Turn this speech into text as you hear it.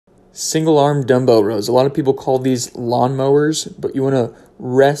Single arm dumbbell rows. A lot of people call these lawn mowers, but you want to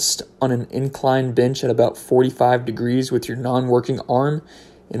rest on an inclined bench at about 45 degrees with your non-working arm.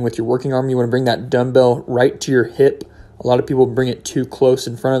 And with your working arm, you want to bring that dumbbell right to your hip. A lot of people bring it too close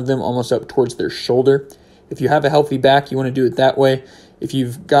in front of them, almost up towards their shoulder. If you have a healthy back, you want to do it that way. If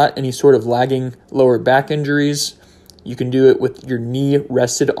you've got any sort of lagging lower back injuries, you can do it with your knee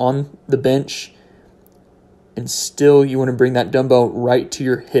rested on the bench. And still, you want to bring that dumbbell right to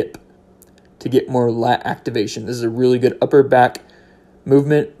your hip to get more lat activation. This is a really good upper back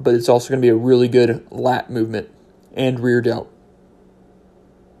movement, but it's also going to be a really good lat movement and rear delt.